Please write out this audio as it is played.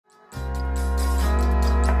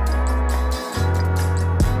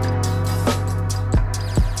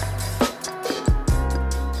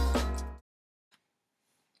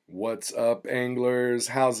What's up, anglers?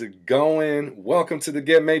 How's it going? Welcome to the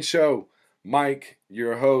Get Made Show. Mike,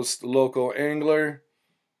 your host, local angler.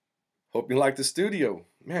 Hope you like the studio.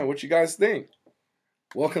 Man, what you guys think?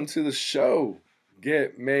 Welcome to the show,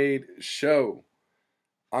 Get Made Show.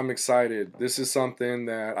 I'm excited. This is something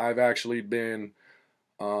that I've actually been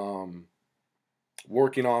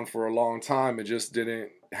working on for a long time. It just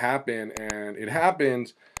didn't happen, and it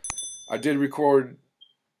happened. I did record,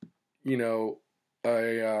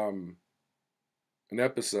 an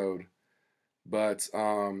episode, but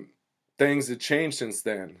things have changed since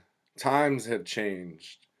then. Times have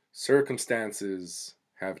changed. Circumstances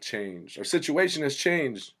have changed. Our situation has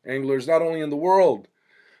changed. Anglers, not only in the world,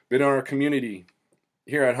 but in our community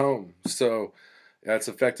here at home. So that's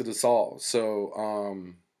affected us all.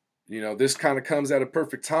 So, this kind of comes at a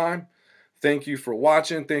perfect time. Thank you for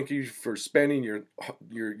watching. Thank you for spending your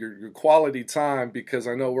quality time, because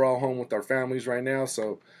I know we're all home with our families right now.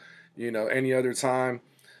 So, any other time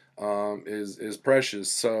is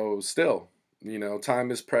precious. So still,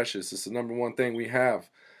 time is precious. It's the number one thing we have.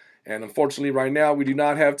 And unfortunately right now we do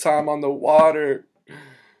not have time on the water.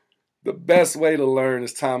 The best way to learn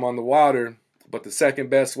is time on the water. But the second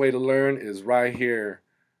best way to learn is right here.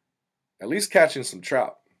 At least catching some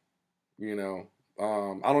trout,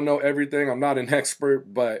 I don't know everything. I'm not an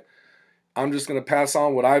expert, but I'm just going to pass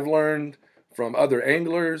on what I've learned from other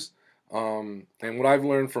anglers and what I've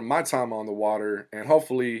learned from my time on the water. And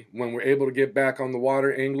hopefully when we're able to get back on the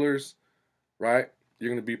water, anglers, right, you're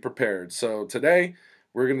going to be prepared. So today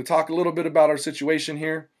we're going to talk a little bit about our situation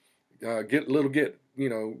here, get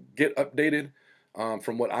updated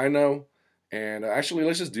from what I know. And actually,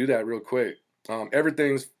 let's just do that real quick.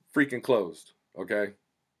 Everything's freaking closed, okay?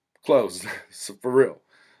 Closed, so for real.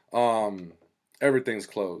 Everything's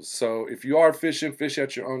closed. So if you are fishing, fish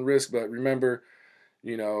at your own risk. But remember,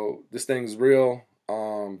 this thing's real.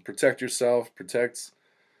 Protect yourself, protect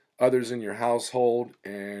others in your household,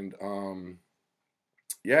 and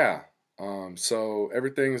so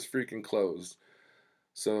everything is freaking closed.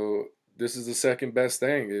 So this is the second best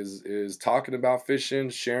thing is talking about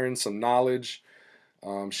fishing, sharing some knowledge,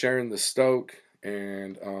 sharing the stoke,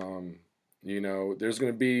 and there's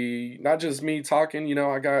going to be not just me talking.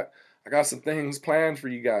 I got some things planned for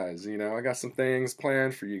you guys. I got some things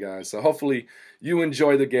planned for you guys. So hopefully you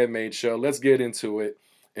enjoy the Get Made Show. Let's get into it.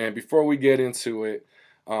 And before we get into it,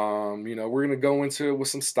 we're going to go into it with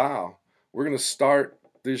some style. We're going to start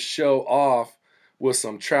this show off with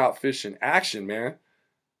some trout fishing action, man.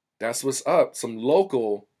 That's what's up. Some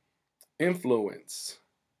local influence.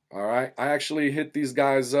 All right. I actually hit these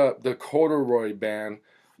guys up, the Chorduroy Band.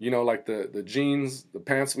 Like the jeans, the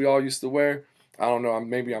pants we all used to wear. I don't know,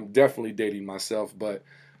 maybe I'm definitely dating myself, but,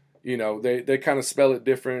 they kind of spell it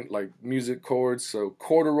different, like music chords. So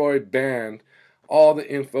Chorduroy Band, all the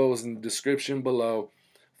info is in the description below.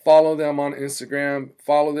 Follow them on Instagram,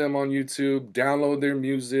 follow them on YouTube, download their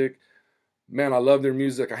music. Man, I love their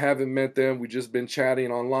music. I haven't met them. We've just been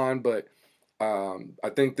chatting online, but I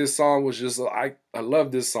think this song was just, I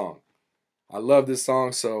love this song. I love this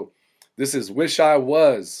song, so this is Wish I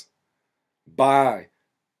Was by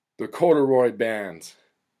the Chorduroy Band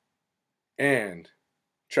and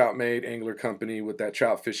Trout Made Angler Company with that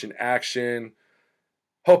trout fishing action.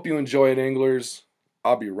 Hope you enjoy it, anglers.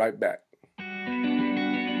 I'll be right back.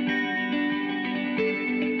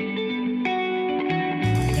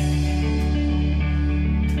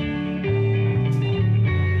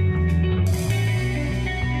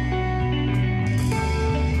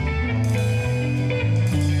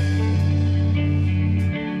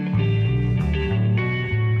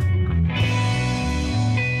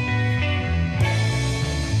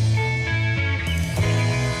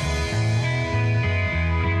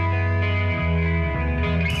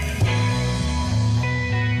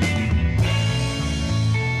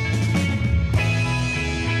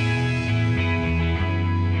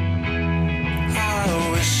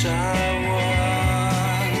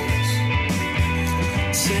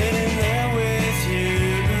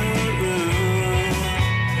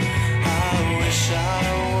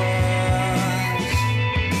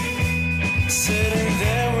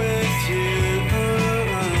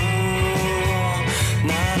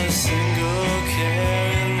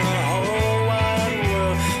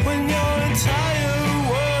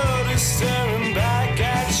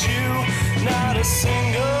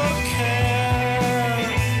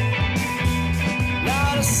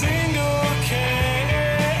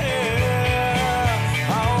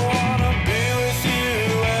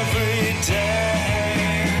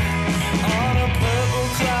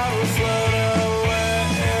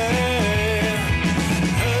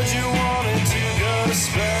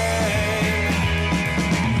 Spain.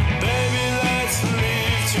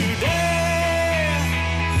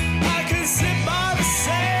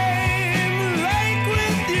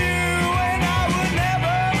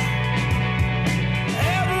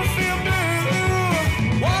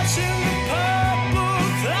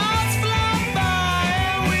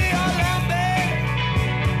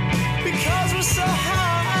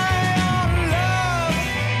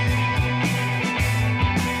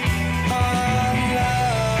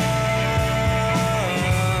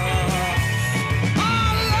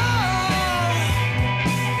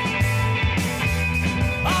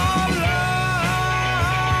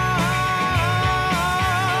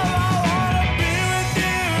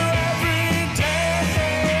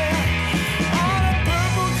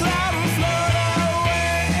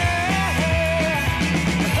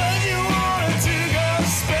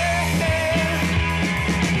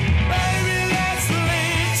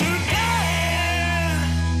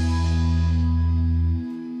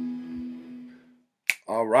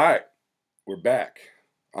 we're back.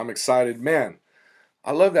 I'm excited, man.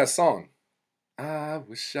 I love that song. I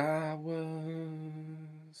wish I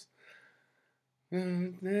was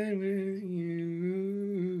there with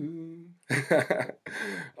you.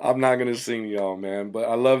 I'm not gonna sing y'all, man, but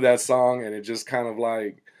I love that song, and it just kind of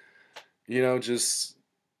like, just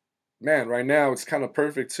man, right now it's kind of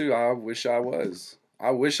perfect too. I wish I was.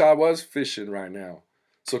 I wish I was fishing right now.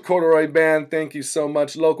 So Chorduroy Band, thank you so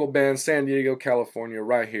much. Local band, San Diego, California,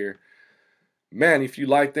 right here. Man, if you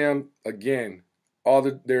like them, again, all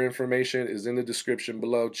their information is in the description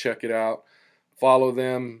below. Check it out. Follow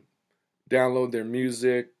them, download their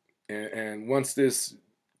music, and once this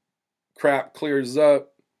crap clears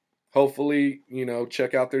up, hopefully,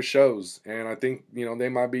 check out their shows. And I think, they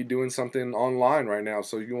might be doing something online right now.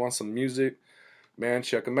 So if you want some music, man,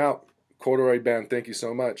 check them out. Chorduroy Band, thank you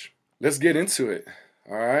so much. Let's get into it.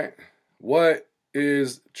 All right. What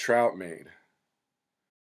is Trout made?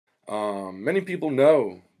 Many people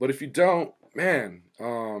know, but if you don't, man,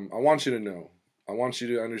 I want you to know. I want you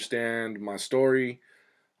to understand my story,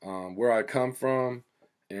 where I come from,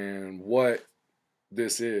 and what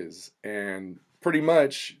this is. And pretty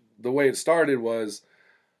much the way it started was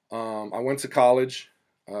I went to college.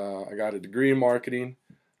 I got a degree in marketing.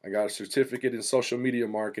 I got a certificate in social media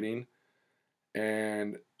marketing.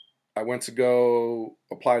 And I went to go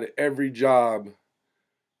apply to every job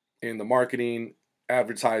in the marketing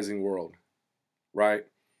advertising world, right?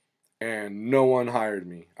 And no one hired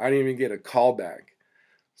me. I didn't even get a call back.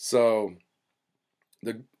 So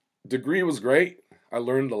the degree was great. I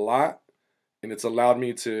learned a lot, and it's allowed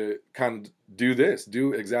me to kind of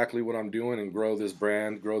do exactly what I'm doing and grow this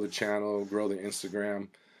brand, grow the channel, grow the Instagram,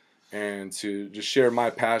 and to just share my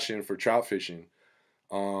passion for trout fishing.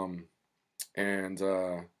 Um, and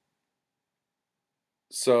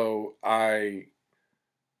so I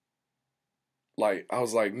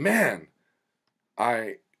was like, man,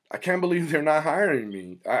 I I can't believe they're not hiring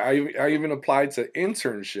me. I even applied to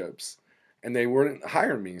internships, and they weren't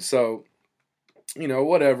hiring me. So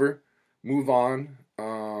whatever, move on.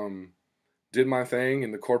 Did my thing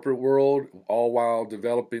in the corporate world, all while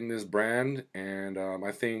developing this brand, and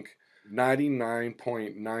I think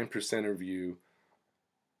 99.9% of you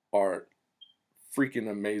are freaking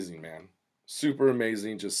amazing, man. Super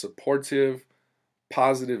amazing, just supportive,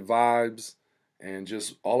 positive vibes, and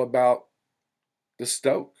just all about the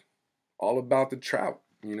stoke, all about the trout.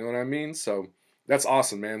 You know what I mean? So that's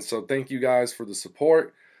awesome, man. So thank you guys for the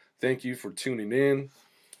support. Thank you for tuning in.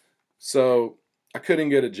 So I couldn't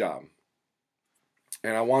get a job,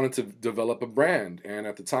 and I wanted to develop a brand. And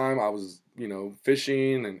at the time, I was,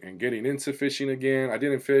 fishing and getting into fishing again. I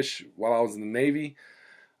didn't fish while I was in the Navy.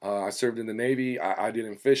 I served in the Navy. I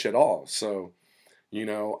didn't fish at all. So,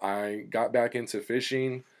 I got back into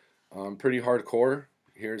fishing pretty hardcore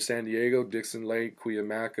here in San Diego, Dixon Lake,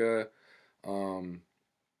 Cuyamaca. Um,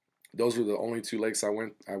 those were the only two lakes I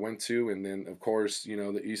went to. And then, of course,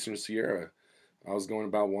 the Eastern Sierra. I was going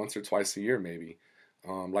about once or twice a year, maybe.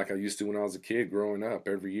 Like I used to when I was a kid growing up.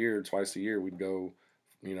 Every year, twice a year, we'd go,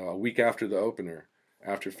 a week after the opener,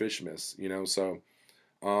 after Fishmas, So,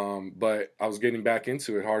 but I was getting back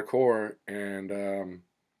into it hardcore, and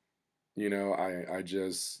I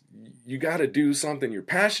just you got to do something you're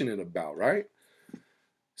passionate about, right?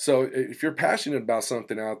 So if you're passionate about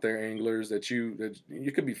something out there, anglers, that you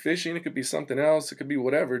could be fishing, it could be something else, it could be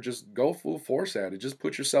whatever. Just go full force at it. Just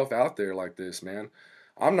put yourself out there like this, man.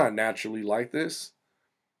 I'm not naturally like this,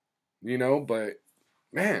 but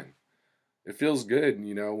man, it feels good,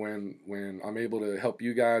 when I'm able to help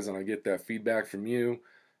you guys and I get that feedback from you,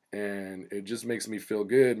 and it just makes me feel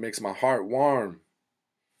good, makes my heart warm,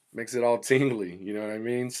 makes it all tingly, you know what I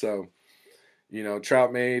mean? So,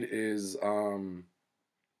 Trout Made is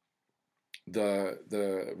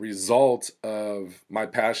the result of my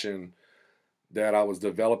passion that I was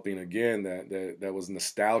developing again, that was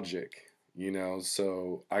nostalgic,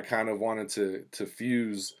 So I kind of wanted to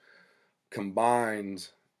fuse, combined,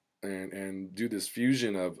 and do this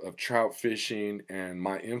fusion of trout fishing and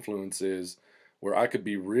my influences, where I could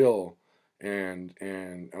be real, and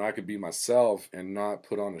I could be myself and not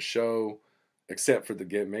put on a show, except for the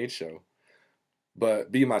Get Made show,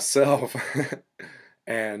 but be myself.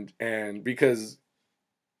 And because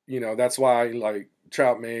that's why I like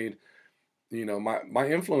Trout Made. My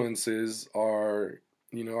influences are,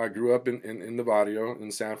 I grew up in the barrio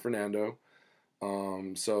in San Fernando.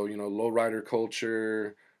 So lowrider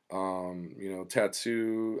culture,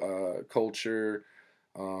 tattoo culture,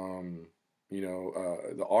 the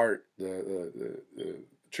art, the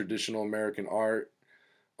traditional American art,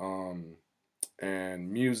 um,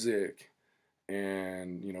 and music,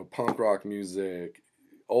 and punk rock music,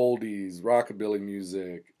 oldies, rockabilly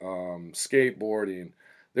music, skateboarding.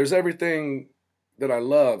 There's everything that I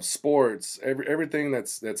love, sports, everything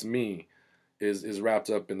that's me is wrapped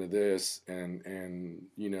up into this, and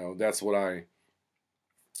you know that's what I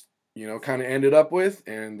kind of ended up with,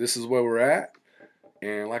 and this is where we're at.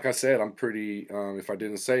 And like I said, I'm pretty if I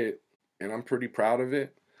didn't say it, and I'm pretty proud of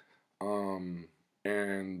it.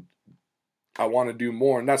 And I want to do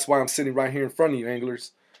more, and that's why I'm sitting right here in front of you,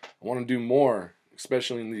 anglers. I want to do more,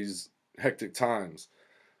 especially in these hectic times.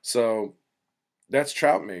 So that's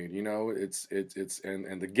Trout Made. You know, it's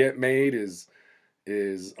and the Get Made is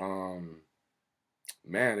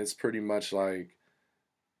man, it's pretty much like,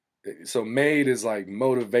 so made is like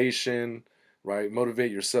motivation, right?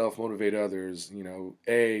 Motivate yourself, motivate others. You know,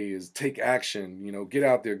 A is take action. You know, get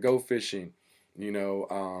out there, go fishing. You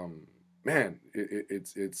know, man,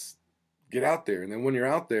 it's get out there, and then when you're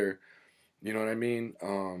out there, you know what I mean.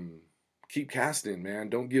 Keep casting, man.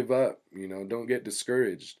 Don't give up. You know, don't get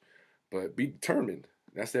discouraged, but be determined.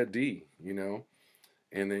 That's that D. You know,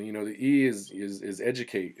 and then the E is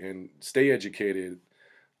educate and stay educated.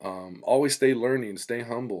 Always stay learning, stay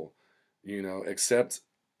humble. You know, accept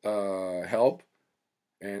help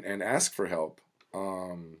and ask for help.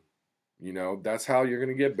 You know, that's how you're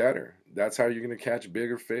gonna get better. That's how you're gonna catch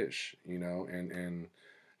bigger fish. You know, and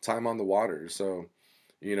time on the water. So,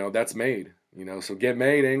 that's made. You know, so get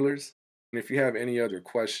made, anglers. And if you have any other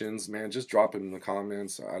questions, man, just drop it in the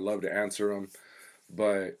comments. I love to answer them.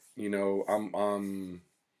 But I'm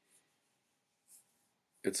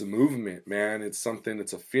it's a movement, man. It's something.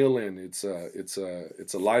 It's a feeling. It's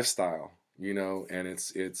a lifestyle. And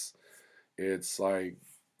it's like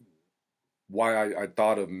why I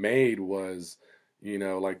thought of Made was,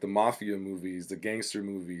 like the mafia movies, the gangster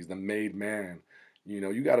movies, the made man.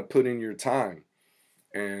 You got to put in your time,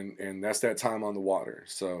 and that's that time on the water.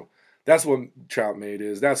 So that's what Trout Made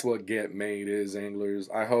is. That's what Get Made is, anglers.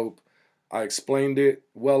 I hope I explained it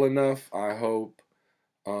well enough. I hope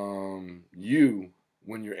you,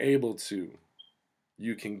 when you're able to,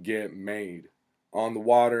 you can get made on the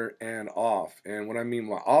water and off. And what I mean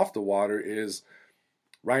by off the water is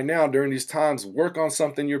right now during these times, work on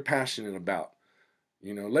something you're passionate about.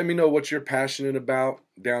 Let me know what you're passionate about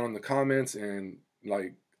down in the comments, and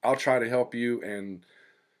like I'll try to help you and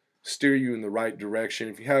steer you in the right direction.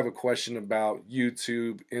 If you have a question about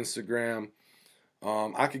YouTube, Instagram,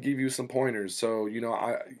 I could give you some pointers. So you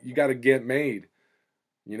got to get made.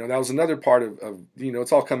 That was another part of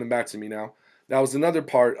it's all coming back to me now. That was another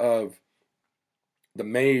part of the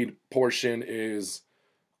made portion is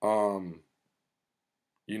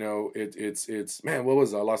it's man, what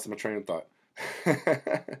was it? I lost my train of thought.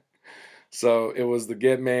 So it was the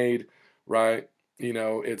get made, right?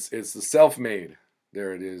 It's the self-made.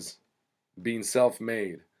 There it is. Being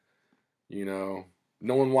self-made. No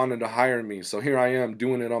one wanted to hire me, so here I am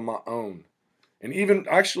doing it on my own. And even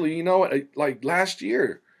actually, like last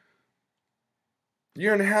year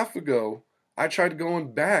and a half ago, I tried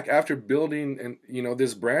going back after building and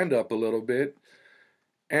this brand up a little bit,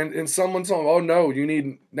 and someone told me, "Oh no, you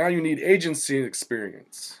need agency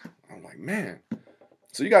experience." I'm like, man,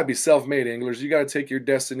 so you gotta be self-made, anglers. You gotta take your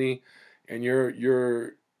destiny and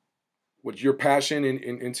your passion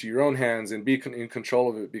into your own hands and be in control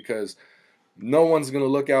of it, because no one's gonna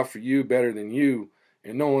look out for you better than you,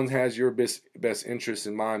 and no one has your best interest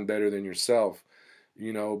in mind better than yourself.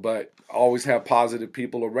 But always have positive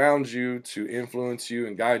people around you to influence you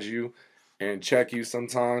and guide you and check you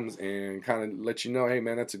sometimes and kind of let you know, hey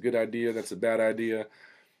man, that's a good idea, that's a bad idea.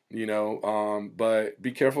 But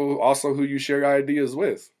be careful also who you share ideas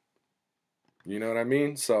with. You know what I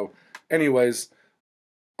mean? So anyways,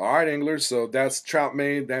 all right, anglers, so that's Trout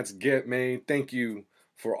Made, that's Get Made. Thank you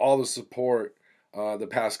for all the support the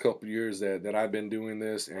past couple years that I've been doing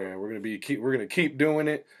this, and we're gonna keep doing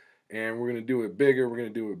it, and we're gonna do it bigger, we're gonna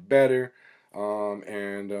do it better,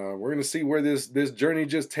 and we're gonna see where this journey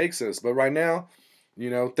just takes us. But right now,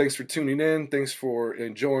 thanks for tuning in, thanks for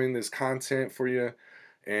enjoying this content for you,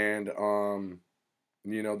 and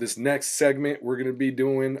this next segment we're gonna be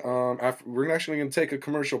doing we're actually gonna take a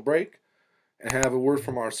commercial break and have a word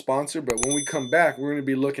from our sponsor. But when we come back, we're going to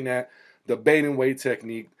be looking at the bait and weight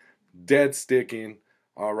technique, dead sticking.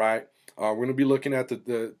 All right. We're going to be looking at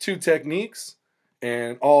the two techniques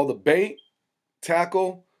and all the bait,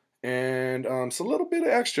 tackle, and so a little bit of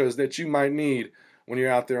extras that you might need when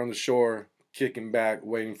you're out there on the shore, kicking back,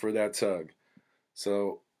 waiting for that tug.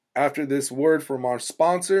 So after this word from our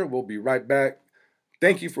sponsor, we'll be right back.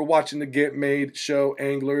 Thank you for watching the Get Made show,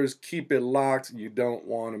 anglers. Keep it locked. You don't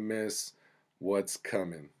want to miss what's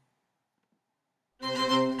coming.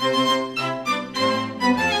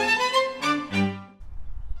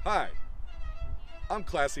 I'm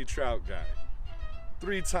Classy Trout Guy,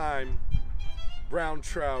 3-time brown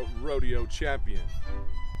trout rodeo champion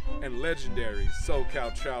and legendary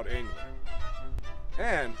SoCal trout angler,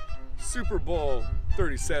 and Super Bowl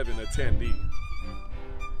 37 attendee.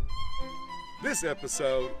 This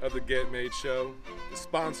episode of the Get Made Show is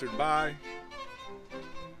sponsored by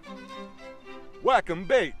WACKEM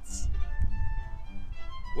Baits.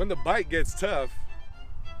 When the bite gets tough,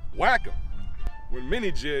 whack 'em. When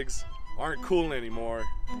mini jigs aren't cool anymore,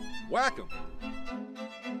 whack 'em.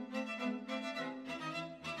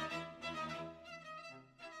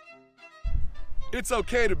 It's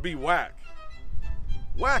okay to be whack.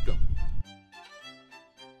 Whack 'em.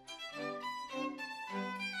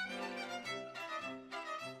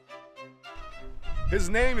 His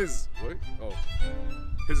name is, what? Oh.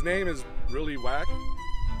 His name is really Whack?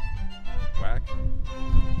 Whack?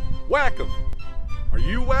 Whack 'em. Are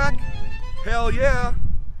you whack? Hell yeah.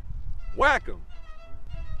 Whack 'em.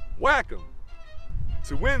 Whack 'em.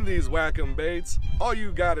 To win these WACKEM baits, all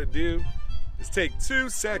you gotta do is take 2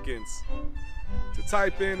 seconds to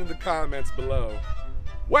type in the comments below,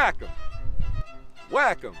 whack 'em.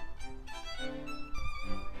 Whack 'em.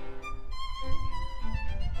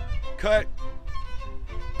 Cut.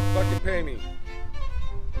 Fucking pay me.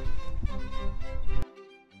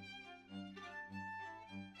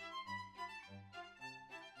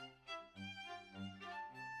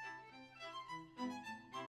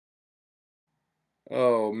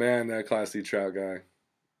 Oh man, that Classy Trout Guy.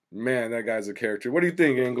 Man, that guy's a character. What do you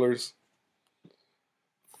think, anglers?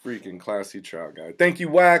 Freaking Classy Trout Guy. Thank you,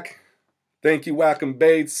 Whack. Thank you, WACKEM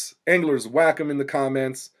Baits. Anglers, whack 'em in the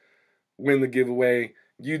comments. Win the giveaway.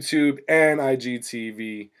 YouTube and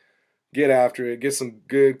IGTV. Get after it. Get some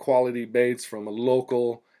good quality baits from a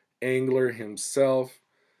local angler himself.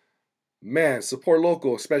 Man, support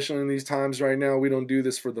local, especially in these times right now. We don't do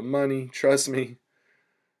this for the money. Trust me.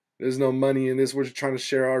 There's no money in this. We're just trying to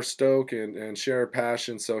share our stoke and share our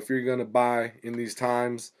passion. So if you're going to buy in these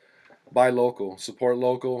times, buy local. Support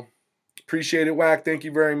local. Appreciate it, Whack. Thank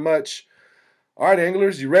you very much. All right,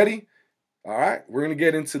 anglers, you ready? All right, we're going to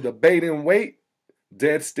get into the bait and weight,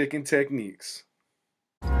 dead sticking techniques.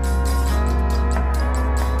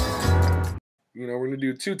 We're going to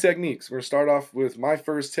do 2 techniques. We're going to start off with my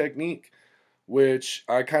first technique, which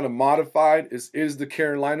I kind of modified. Is the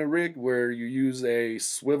Carolina rig, where you use a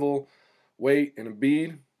swivel weight and a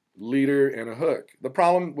bead, leader, and a hook. The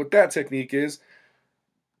problem with that technique is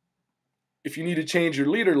if you need to change your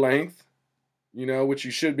leader length, which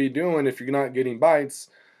you should be doing if you're not getting bites,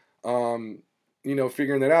 figuring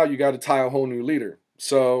that out, you got to tie a whole new leader.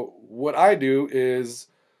 So what I do is,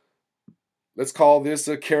 let's call this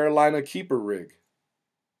a Carolina keeper rig.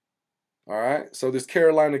 All right, so this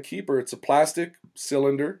Carolina keeper, it's a plastic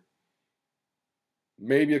cylinder,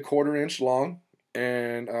 maybe a 1/4 inch long,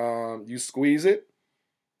 and you squeeze it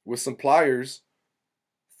with some pliers,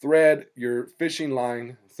 thread your fishing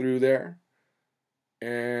line through there,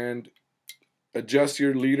 and adjust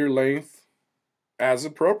your leader length as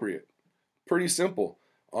appropriate. Pretty simple,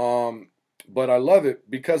 but I love it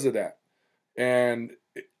because of that. And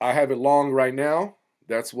I have it long right now.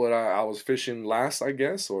 That's what I was fishing last, I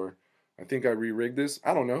guess, or I think I re-rigged this.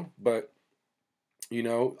 I don't know, but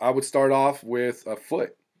I would start off with a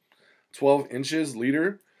foot, 12 inches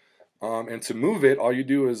leader, and to move it, all you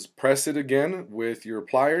do is press it again with your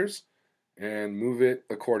pliers and move it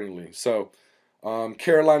accordingly. So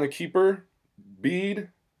Carolina keeper,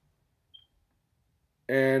 bead,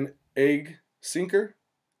 and egg sinker.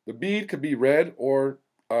 The bead could be red or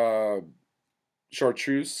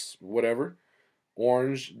chartreuse, whatever,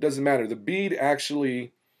 orange, doesn't matter. The bead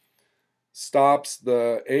actually stops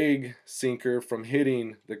the egg sinker from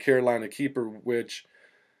hitting the Carolina keeper, which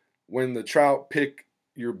when the trout pick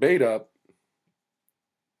your bait up,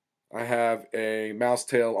 I have a mouse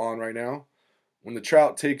tail on right now. When the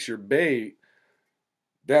trout takes your bait,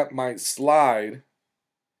 that might slide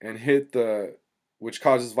and hit which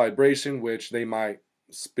causes vibration, which they might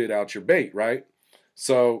spit out your bait, right?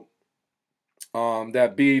 So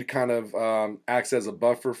that bead kind of acts as a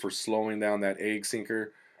buffer for slowing down that egg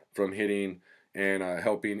sinker from hitting and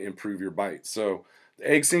helping improve your bite. So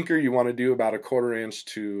the egg sinker, you want to do about a 1/4 inch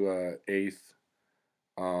to eighth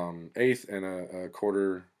and a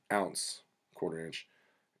 1/4 ounce, 1/4 inch,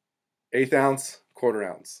 1/8 ounce, 1/4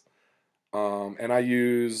 ounce. And I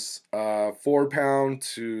use 4 pound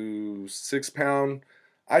to 6 pound.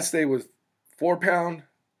 I stay with 4 pound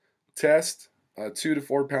test, 2 to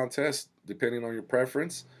 4 pound test, depending on your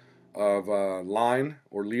preference of line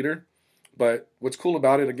or leader. But what's cool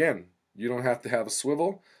about it, again, you don't have to have a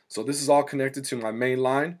swivel. So this is all connected to my main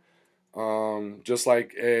line. just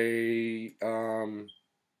like a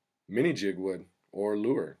mini jig would or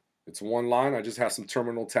lure. It's one line. I just have some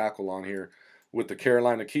terminal tackle on here with the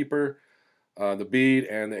Carolina keeper, the bead,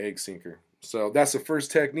 and the egg sinker. So that's the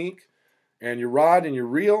first technique. And your rod and your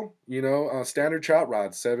reel, standard trout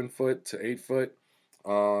rod, 7 foot to 8 foot,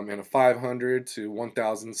 and a 500 to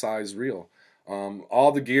 1,000 size reel.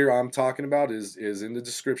 All the gear I'm talking about is in the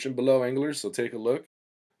description below, anglers. So take a look.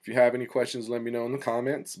 If you have any questions, let me know in the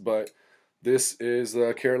comments. But this is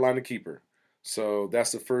the Carolina keeper. So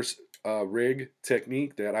that's the first rig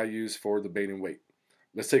technique that I use for the bait and weight.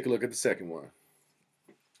 Let's take a look at the second one.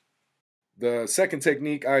 The second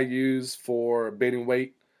technique I use for bait and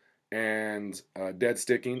weight and dead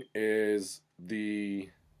sticking is the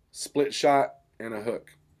split shot and a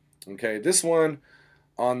hook. Okay, this one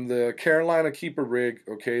on the Carolina keeper rig,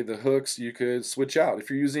 okay, the hooks you could switch out. If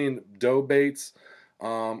you're using dough baits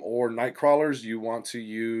or night crawlers, you could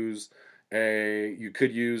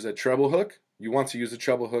use a treble hook. You want to use a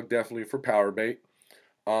treble hook definitely for power bait.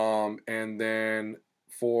 And then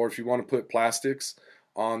if you want to put plastics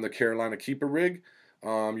on the Carolina keeper rig,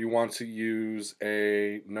 you want to use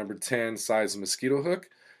a number 10 size mosquito hook.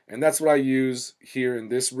 And that's what I use here in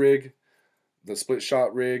this rig, the split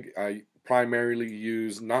shot rig. I primarily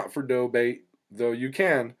use not for dough bait, though you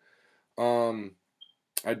can.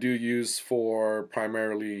 I do use for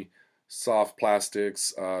primarily soft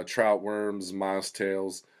plastics, trout worms, mouse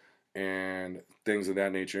tails, and things of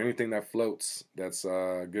that nature. Anything that floats that's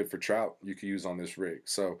good for trout, you can use on this rig.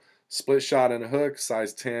 So split shot and a hook,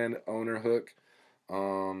 size 10 owner hook.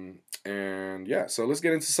 And yeah, so let's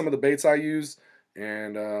get into some of the baits I use.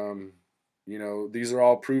 And these are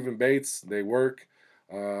all proven baits. They work.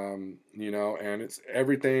 And it's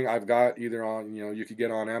everything I've got either on, you could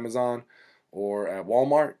get on Amazon or at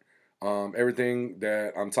Walmart. Everything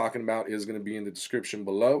that I'm talking about is going to be in the description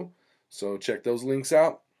below. So check those links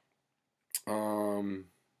out.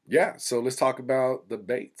 Yeah, so let's talk about the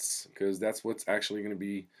baits, because that's what's actually going to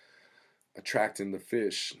be attracting the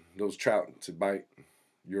fish, those trout, to bite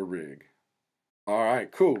your rig. All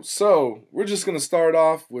right, cool. So we're just going to start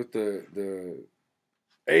off with the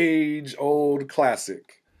age-old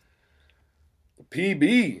classic, the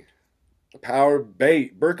PB, the power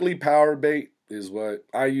bait. Berkeley power bait is what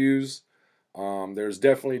I use. There's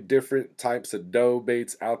definitely different types of dough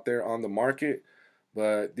baits out there on the market,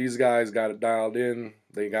 but these guys got it dialed in.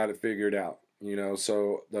 They got it figured out,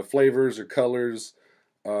 So the flavors or colors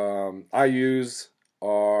I use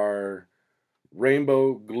are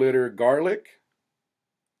rainbow glitter garlic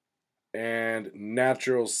and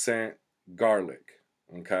natural scent garlic.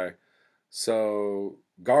 Okay, so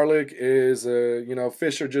garlic is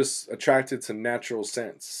fish are just attracted to natural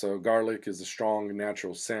scents. So garlic is a strong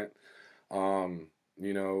natural scent, and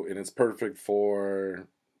it's perfect for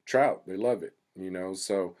trout. They love it,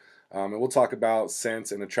 So, and we'll talk about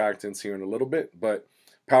scents and attractants here in a little bit. But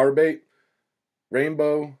power bait,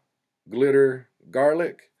 rainbow, glitter,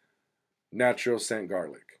 garlic, natural scent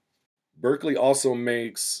garlic. Berkeley also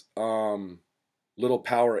makes little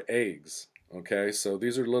power eggs. Okay, so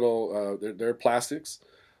these are little, they're plastics,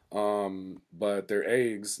 but they're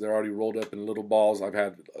eggs. They're already rolled up in little balls. I've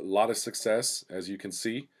had a lot of success, as you can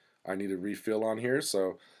see. I need a refill on here.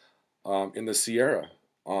 So in the Sierra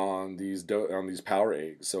on these power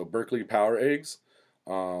eggs. So Berkeley power eggs,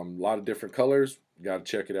 a lot of different colors. You got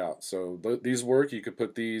to check it out. So these work. You could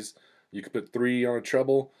put 3 on a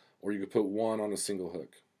treble, or you could put 1 on a single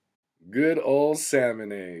hook. Good old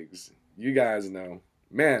salmon eggs. You guys know.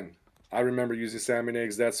 Man, I remember using salmon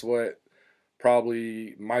eggs. That's what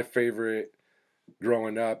probably my favorite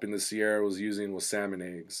growing up in the Sierra was salmon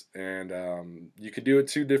eggs. And you could do it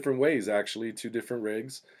 2 different ways, actually, 2 different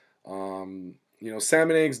rigs.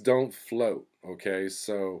 Salmon eggs don't float, okay?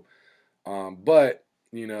 So, but,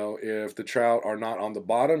 if the trout are not on the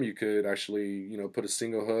bottom, you could actually, put a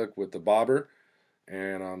single hook with the bobber,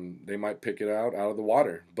 and they might pick it out of the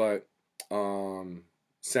water. But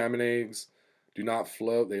salmon eggs do not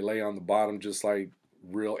float. They lay on the bottom just like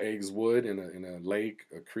real eggs would in a lake,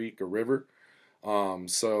 a creek, a river.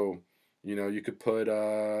 So you could put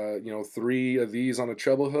 3 of these on a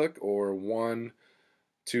treble hook, or 1,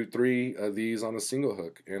 2, 3 of these on a single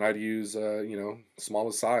hook. And I'd use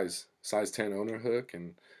smallest size 10 owner hook,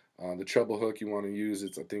 and the treble hook you want to use,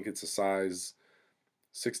 I think it's a size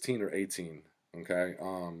 16 or 18. Okay,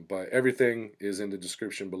 but everything is in the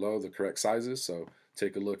description below, the correct sizes, so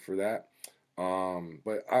take a look for that.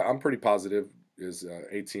 But I'm pretty positive is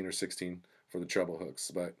 18 or 16 for the treble hooks,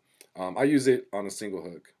 but I use it on a single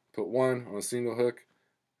hook. Put 1 on a single hook.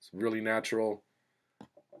 It's really natural.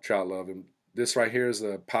 Trout love them. This right here is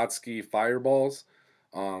a Radetzky fireballs.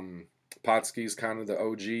 Potski's kind of the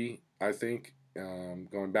OG, I think,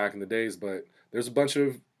 going back in the days. But there's a bunch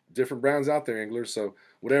of different brands out there, anglers. So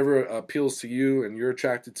whatever appeals to you and you're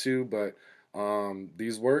attracted to, but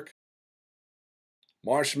these work.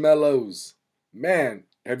 Marshmallows. Man,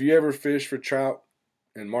 have you ever fished for trout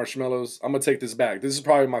and marshmallows? I'm gonna take this back. This is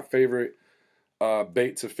probably my favorite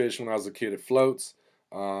bait to fish when I was a kid. It floats.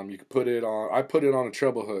 You can put it on. I put it on a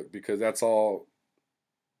treble hook because that's all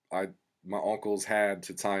I my uncles had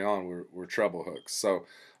to tie on were treble hooks. So,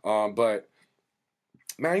 but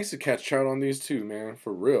man, I used to catch trout on these too, man,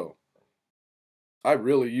 for real. I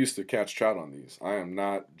really used to catch trout on these. I am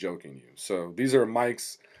not joking you. So these are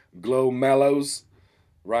Mike's Glow Mellows,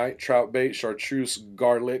 right? Trout bait, chartreuse,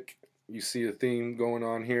 garlic. You see a theme going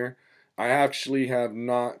on here. I actually have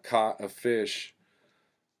not caught a fish,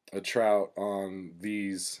 a trout on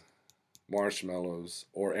these marshmallows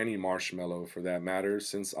or any marshmallow for that matter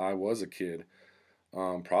since I was a kid,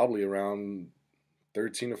 probably around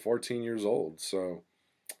 13 or 14 years old. So,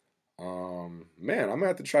 man, I'm gonna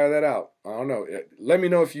have to try that out. I don't know. Let me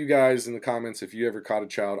know if you guys in the comments if you ever caught a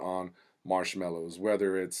trout on marshmallows,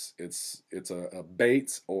 whether it's a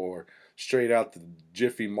bait or straight out the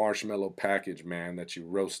Jiffy marshmallow package, man, that you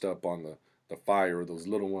roast up on the fire, or those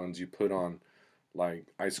little ones you put on like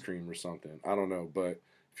ice cream or something. I don't know, but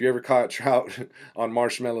if you ever caught trout on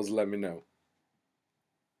marshmallows, let me know.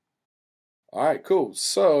 All right, cool.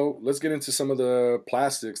 So let's get into some of the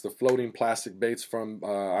plastics, the floating plastic baits from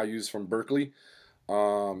I use from Berkeley.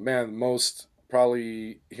 Man, most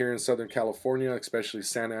probably here in Southern California, especially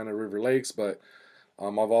Santa Ana River Lakes, but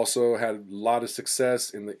I've also had a lot of success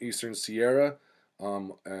in the Eastern Sierra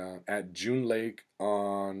at June Lake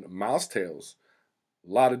on mouse tails.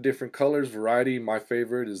 A lot of different colors, variety. My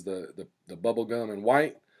favorite is the bubblegum and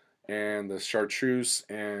white and the chartreuse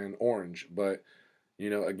and orange. But you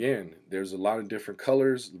know, again, there's a lot of different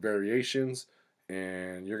colors, variations,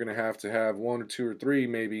 and you're gonna have to have one or two or three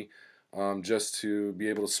maybe just to be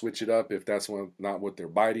able to switch it up if that's not what they're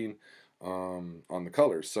biting on the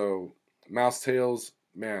colors. So mouse tails,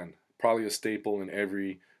 man, probably a staple in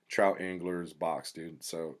every trout angler's box, dude.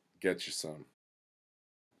 So get you some.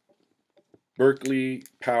 Berkeley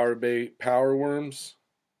Power Bait Power Worms.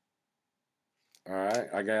 All right,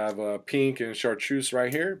 I have pink and chartreuse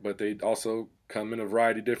right here, but they also come in a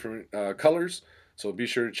variety of different colors. So be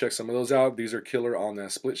sure to check some of those out. These are killer on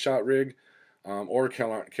that split shot rig or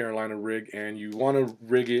Carolina rig, and you want to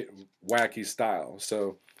rig it wacky style.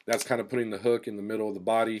 So that's kind of putting the hook in the middle of the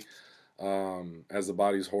body as the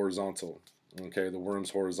body's horizontal. Okay, the worm's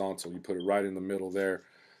horizontal. You put it right in the middle there,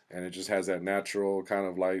 and it just has that natural kind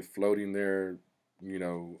of like floating there, you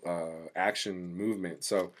know, action movement.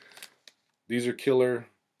 So these are killer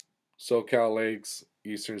SoCal Lakes,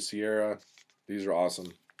 Eastern Sierra. These are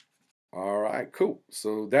awesome. All right, cool.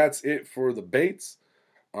 So that's it for the baits.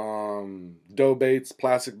 Dough baits,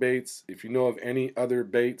 plastic baits. If you know of any other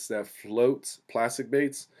baits that float, plastic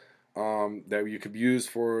baits, that you could use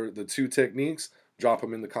for the two techniques, drop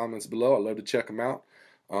them in the comments below. I'd love to check them out.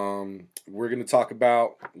 We're going to talk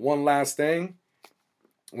about one last thing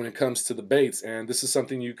when it comes to the baits, and this is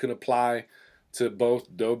something you can apply to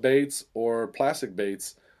both dough baits or plastic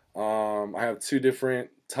baits. I have two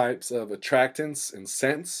different types of attractants and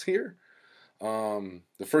scents here.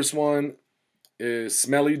 The first one is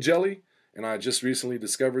smelly jelly, and I just recently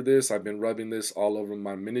discovered this. I've been rubbing this all over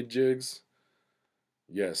my mini jigs.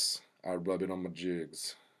 Yes, I rub it on my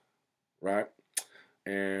jigs, right?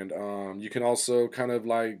 And you can also kind of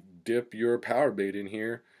like dip your power bait in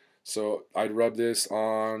here. So I'd rub this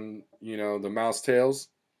on, you know, the mouse tails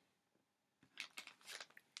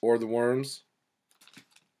or the worms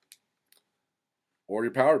or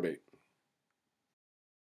your power bait.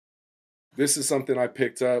 This is something I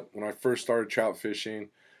picked up when I first started trout fishing,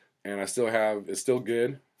 and I still have. It's still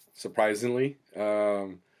good, surprisingly.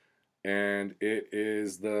 And it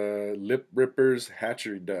is the Lip Rippers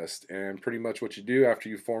Hatchery Dust. And pretty much what you do after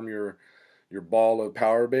you form your ball of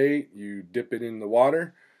power bait, you dip it in the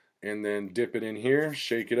water, and then dip it in here,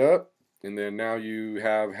 shake it up, and then now you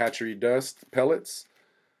have hatchery dust pellets,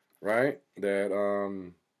 right?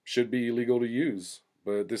 That should be illegal to use,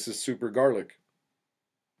 but this is super garlic.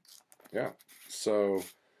 Yeah, so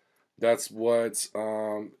that's what's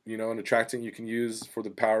you know, an attractant you can use for the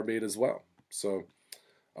power bait as well. So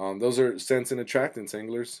those are scents and attractants,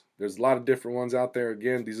 anglers. There's a lot of different ones out there.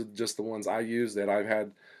 Again, these are just the ones I use that I've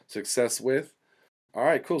had success with. All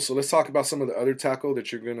right, cool. So let's talk about some of the other tackle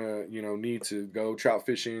that you're gonna, you know, need to go trout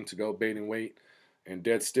fishing, to go bait and weight and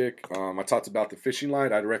dead stick. I talked about the fishing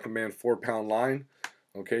line. I'd recommend 4-pound line,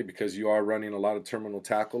 okay, because you are running a lot of terminal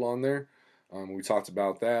tackle on there. We talked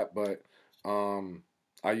about that, but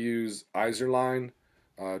I use Izerline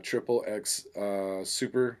Triple X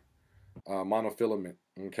Super monofilament.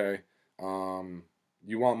 Okay,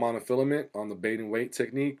 you want monofilament on the bait and weight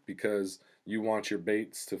technique because you want your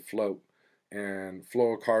baits to float, and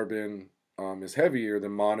fluorocarbon is heavier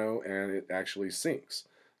than mono and it actually sinks.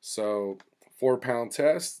 So 4 pound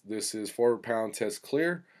test. This is 4 pound test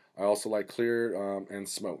clear. I also like clear and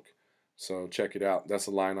smoke. So check it out. That's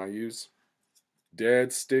the line I use.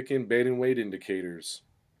 Dead sticking bait and weight indicators.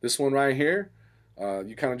 This one right here,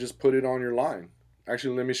 you kind of just put it on your line.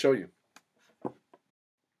 Actually, let me show you.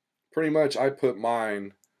 Pretty much I put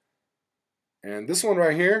mine, and this one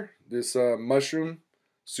right here, this mushroom,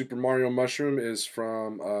 Super Mario mushroom, is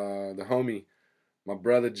from the homie, my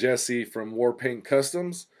brother Jesse from War Paint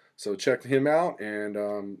Customs. So check him out,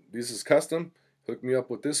 and this is custom. Hooked me up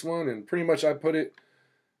with this one, and pretty much I put it,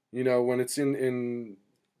 you know, when it's in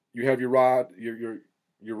you have your rod,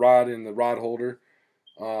 your rod in the rod holder.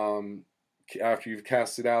 After you've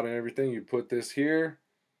cast it out and everything, you put this here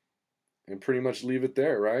and pretty much leave it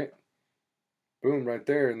there, right? Boom, right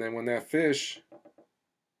there. And then when that fish,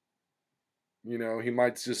 you know, he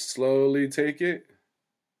might just slowly take it.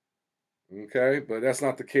 Okay, but that's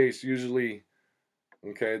not the case usually.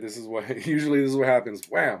 Okay, this is what happens.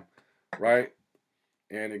 Wham, right?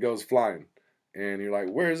 And it goes flying. And you're like,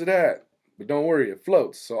 where is it at? But don't worry, it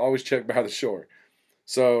floats. So always check by the shore.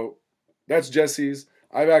 So that's Jesse's.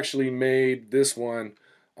 I've actually made this one.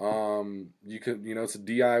 You could, you know, it's a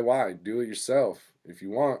DIY. Do it yourself if you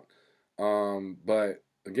want. But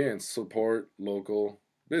again, support local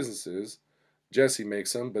businesses. Jesse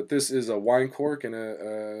makes them, but this is a wine cork and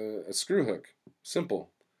a screw hook. Simple.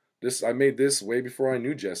 This I made this way before I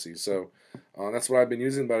knew Jesse, so that's what I've been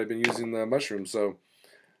using. But I've been using the mushroom. So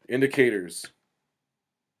indicators.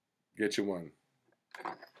 Get you one.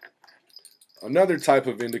 Another type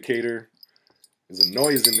of indicator is a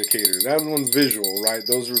noise indicator. That one's visual, right?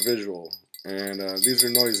 Those are visual, and these are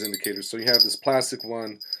noise indicators. So you have this plastic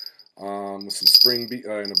one with some spring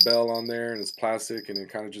and a bell on there, and it's plastic, and it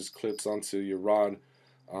kind of just clips onto your rod.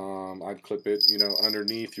 I'd clip it, you know,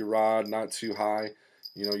 underneath your rod, not too high.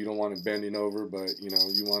 You know, you don't want it bending over, but you know,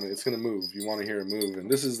 you want it. It's gonna move. You want to hear it move, and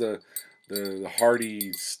this is the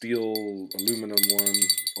hardy steel aluminum one,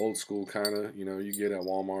 old school kind of. You know, you get at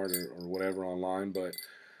Walmart or whatever online, but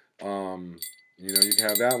you know, you can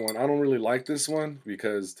have that one. I don't really like this one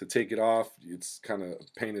because to take it off, it's kind of a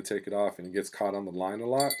pain to take it off, and it gets caught on the line a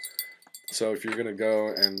lot. So if you're gonna go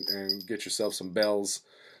and get yourself some bells,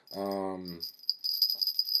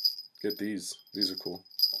 get these. These are cool.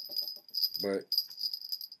 But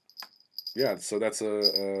yeah, so that's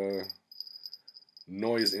a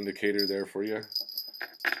noise indicator there for you,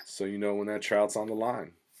 so you know when that trout's on the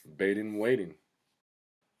line, baiting, waiting.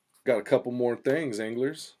 Got a couple more things,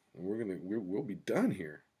 anglers, and we'll be done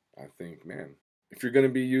here, I think, man. If you're gonna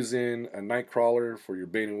be using a night crawler for your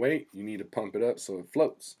bait and weight, you need to pump it up so it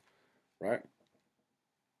floats, right?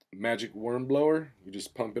 Magic worm blower, you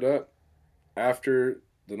just pump it up after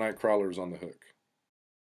the night crawler is on the hook.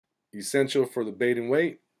 Essential for the bait and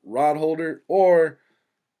weight, rod holder, or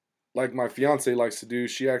like my fiance likes to do,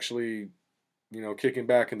 she actually, you know, kicking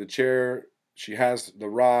back in the chair, she has the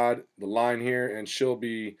rod, the line here, and she'll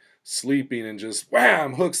be sleeping and just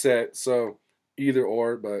wham, hook set. So either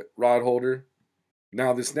or, but rod holder.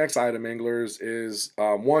 Now this next item, anglers, is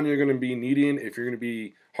one you're going to be needing if you're going to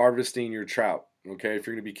be harvesting your trout. Okay, if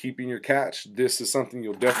you're going to be keeping your catch, this is something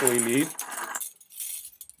you'll definitely need.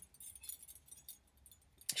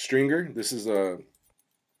 Stringer. This is a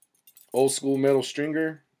old school metal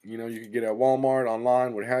stringer. You know, you can get at Walmart,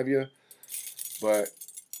 online, what have you. But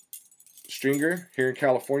stringer here in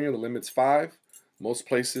California, the limit's 5. Most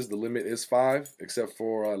places the limit is 5, except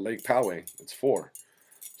for Lake Poway, it's 4.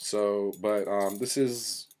 So, but this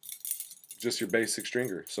is just your basic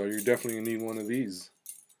stringer. So you're definitely gonna need one of these.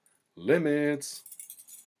 Limits.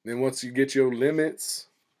 Then once you get your limits,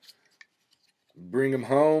 bring them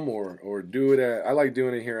home or do it at, I like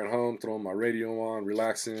doing it here at home, throwing my radio on,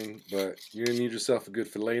 relaxing, but you're gonna need yourself a good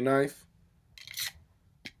fillet knife.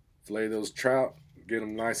 Fillet those trout, get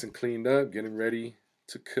them nice and cleaned up, get them ready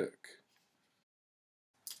to cook.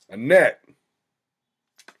 A net.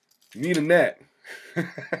 You need a net.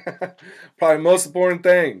 Probably most important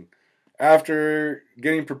thing. After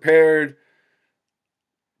getting prepared,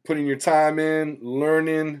 putting your time in,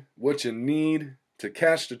 learning what you need to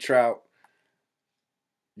catch the trout,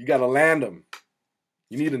 you got to land them.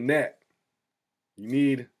 You need a net. You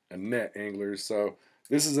need a net, anglers. So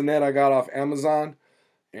this is a net I got off Amazon,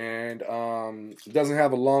 and it doesn't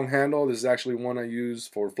have a long handle. This is actually one I use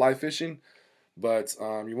for fly fishing, but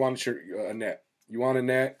you want a net. you want a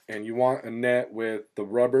net, and you want a net with the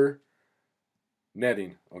rubber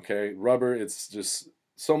netting, okay? Rubber, it's just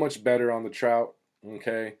so much better on the trout,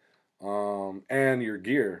 okay? And your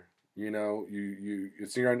gear, you're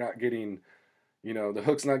not getting, the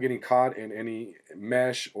hook's not getting caught in any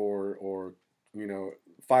mesh or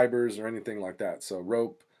fibers or anything like that. So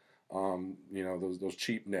rope, those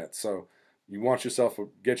cheap nets. So you want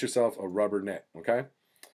get yourself a rubber net, okay?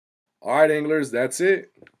 All right, anglers, that's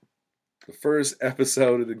it. The first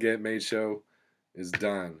episode of the Get Made Show is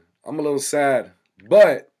done. I'm a little sad,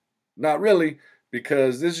 but not really,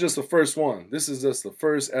 because this is just the first one. This is just the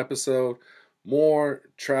first episode. More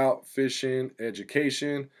trout fishing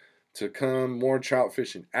education to come, more trout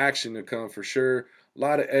fishing action to come for sure. A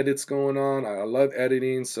lot of edits going on. I love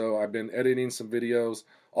editing, so I've been editing some videos.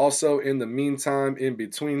 Also, in the meantime, in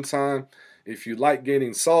between time, if you like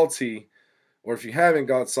getting salty, or if you haven't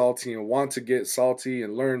got salty and want to get salty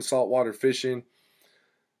and learn saltwater fishing,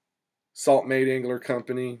 Salt Made Angler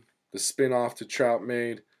Company, the spin-off to Trout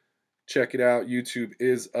Made. Check it out. YouTube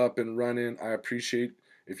is up and running. I appreciate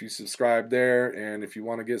if you subscribe there. And if you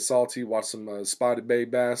want to get salty, watch some spotted bay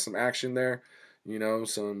bass, some action there.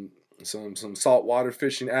 Some saltwater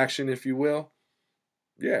fishing action, if you will.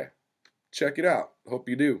 Yeah, check it out. Hope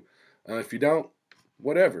you do. If you don't,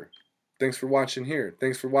 whatever. Thanks for watching here.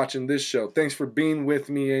 Thanks for watching this show. Thanks for being with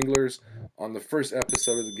me, anglers, on the first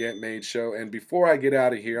episode of the Get Made Show. And before I get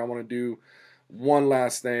out of here, I want to do one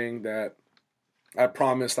last thing that I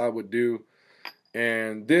promised I would do.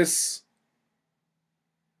 And this,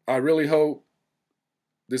 I really hope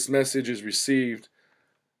this message is received.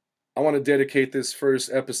 I want to dedicate this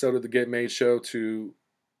first episode of the Get Made Show to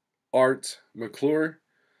Art McClure.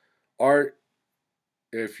 Art,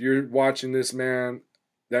 if you're watching this, man,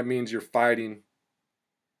 that means you're fighting.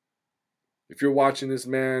 If you're watching this,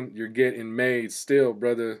 man, you're getting made still,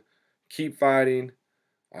 brother. Keep fighting.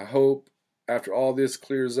 I hope after all this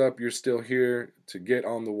clears up, you're still here to get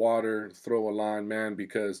on the water, throw a line, man,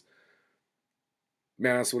 because,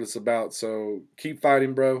 man, that's what it's about. So keep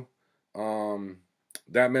fighting, bro.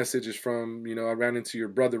 That message is from, I ran into your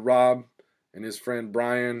brother Rob and his friend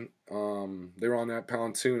Brian. They were on that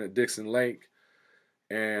pontoon at Dixon Lake.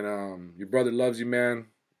 And your brother loves you, man.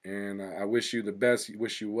 And I wish you the best.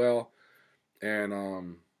 Wish you well.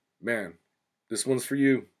 And, man, this one's for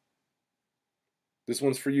you. This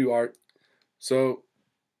one's for you, Art. So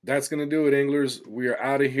that's going to do it, anglers. We are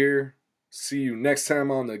out of here. See you next time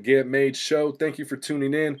on the Get Made Show. Thank you for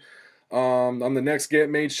tuning in. On the next Get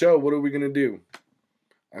Made Show, what are we going to do?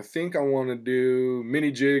 I think I want to do mini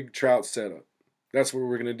jig trout setup. That's what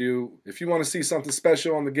we're going to do. If you want to see something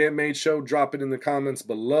special on the Get Made Show, drop it in the comments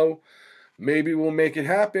below. Maybe we'll make it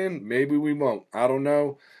happen. Maybe we won't. I don't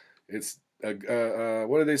know. It's, what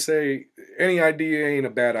do they say? Any idea ain't a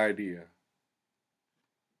bad idea.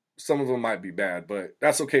 Some of them might be bad, but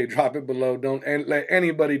that's okay. Drop it below. Don't let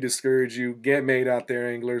anybody discourage you. Get made out there,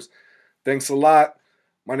 anglers. Thanks a lot.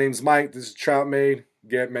 My name's Mike. This is Trout Made.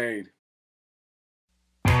 Get made.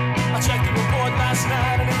 I checked the report last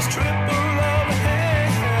night and it was triple overhead.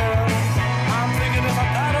 I'm thinking if I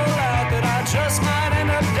paddle out that I just might end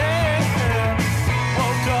up dead.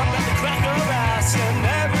 Woke up at the crack of ice and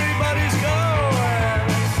everybody's going.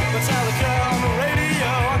 But tell the girl on the radio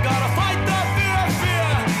I gotta fight the fear of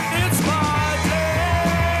fear. It's my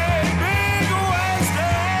day, big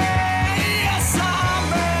Wednesday. Yes, I'm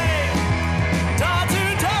made. Die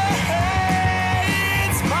today.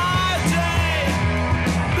 It's my day,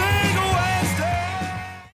 big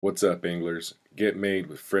Wednesday. What's up, anglers? Get made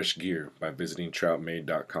with fresh gear by visiting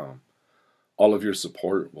troutmade.com. All of your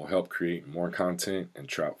support will help create more content and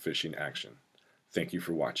trout fishing action. Thank you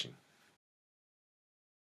for watching.